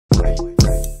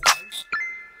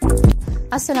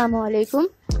अस्सलामुअलैकुम।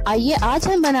 आइए आज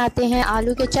हम बनाते हैं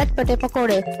आलू के चटपटे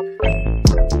पकोड़े।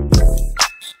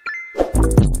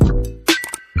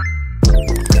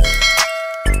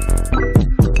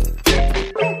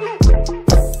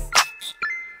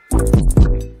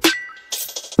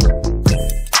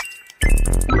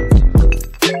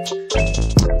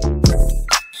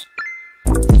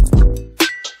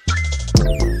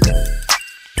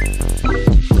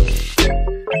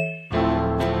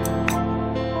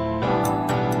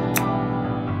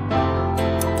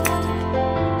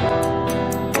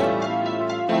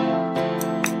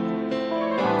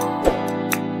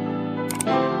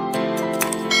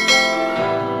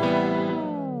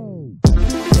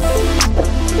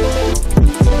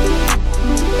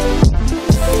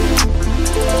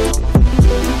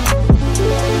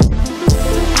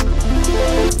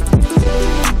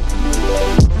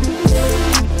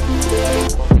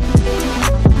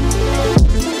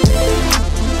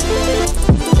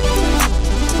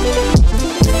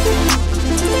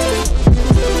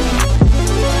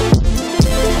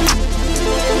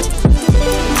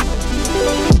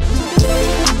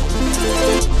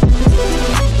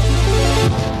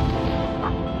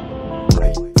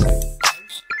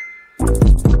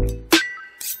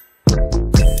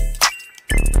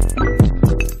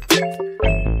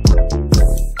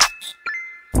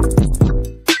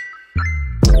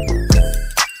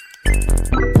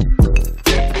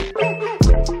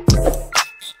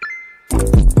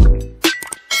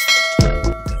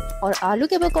 और आलू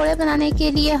के पकोड़े बनाने के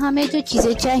लिए हमें जो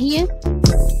चीजें चाहिए: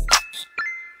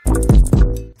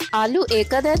 आलू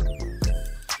 1 अदद,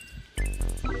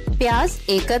 प्याज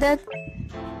 1 अदद,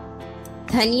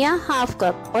 धनिया ½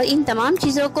 कप और इन तमाम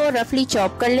चीजों को रफली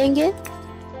चॉप कर लेंगे।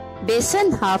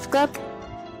 बेसन ½ कप,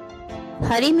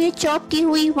 हरी मिर्च चॉप की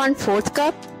हुई 1/4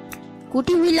 कप,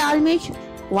 कूटी हुई लाल मिर्च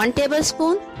 1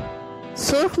 टेबलस्पून,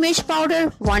 सुर्ख मिर्च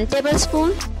पाउडर 1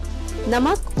 टेबलस्पून,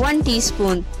 नमक 1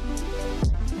 टीस्पून,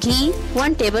 घी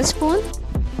 1 टेबलस्पून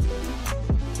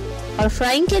और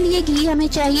फ्राइंग के लिए घी हमें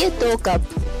चाहिए 2 कप।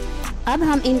 अब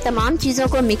हम इन तमाम चीज़ों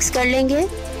को मिक्स कर लेंगे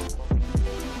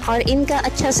और इनका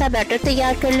अच्छा सा बैटर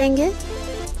तैयार कर लेंगे।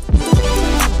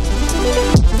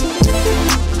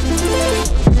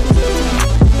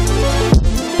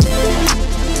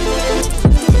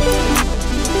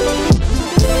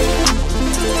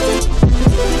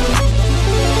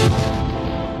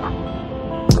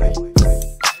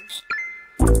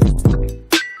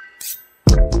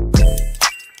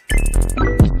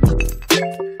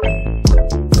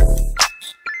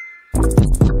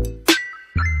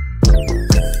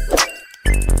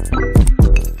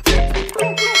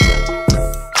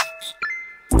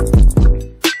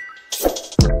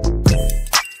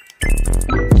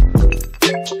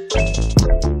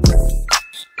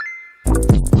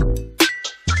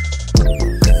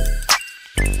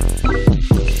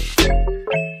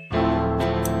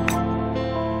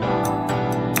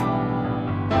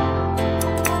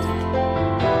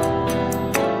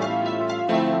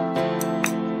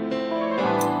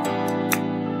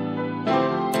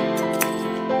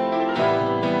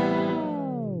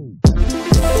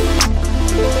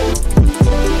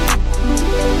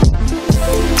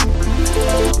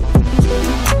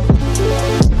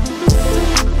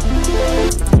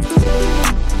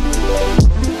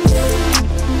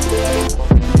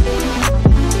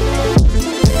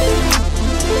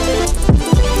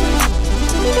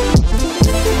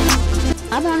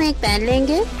 अब हम एक पैन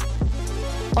लेंगे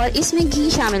और इसमें घी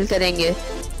शामिल करेंगे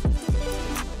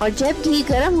और जब घी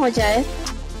गर्म हो जाए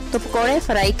तो पकोड़े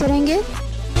फ्राई करेंगे।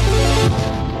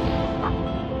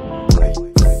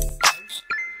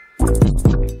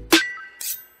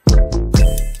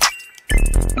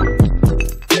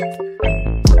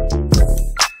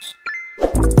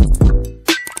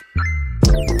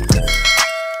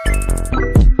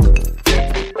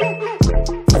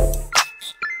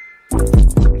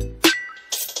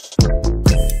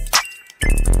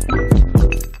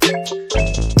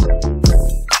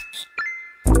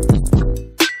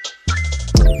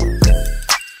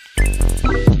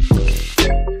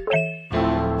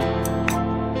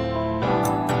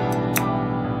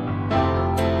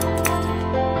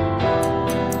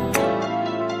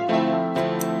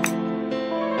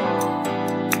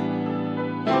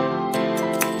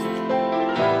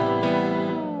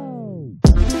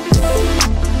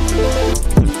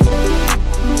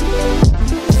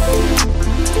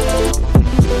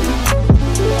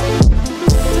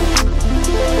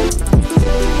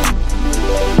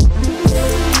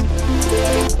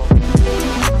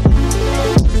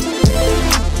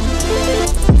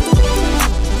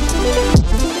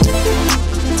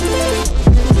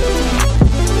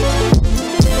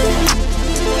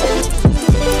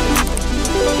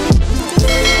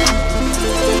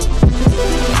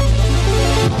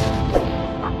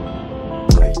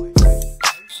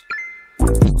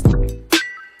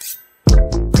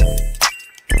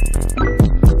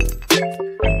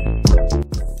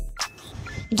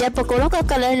 जब पकोड़ों का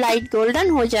कलर लाइट गोल्डन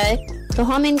हो जाए तो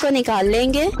हम इनको निकाल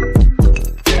लेंगे।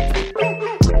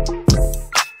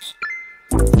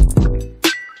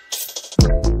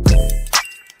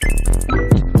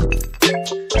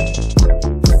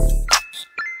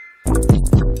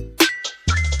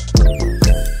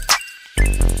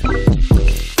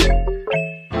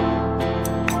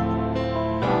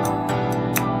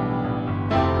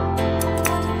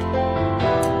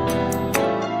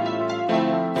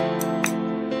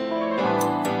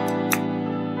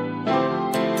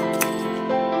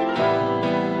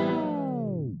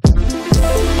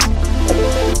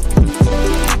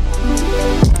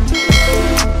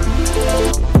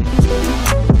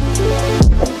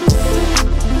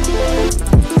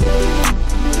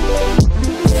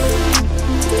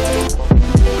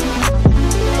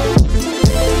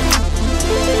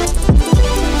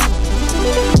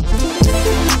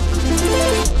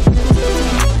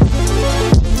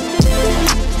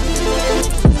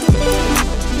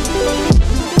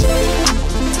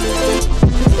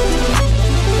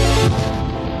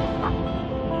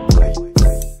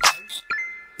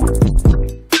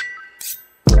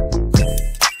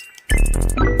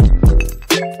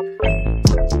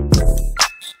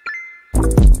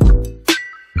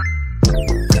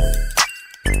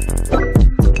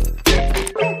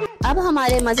 अब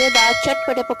हमारे मज़ेदार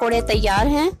चटपटे पकोड़े तैयार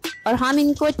हैं और हम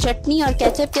इनको चटनी और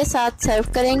केचप के साथ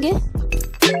सर्व करेंगे।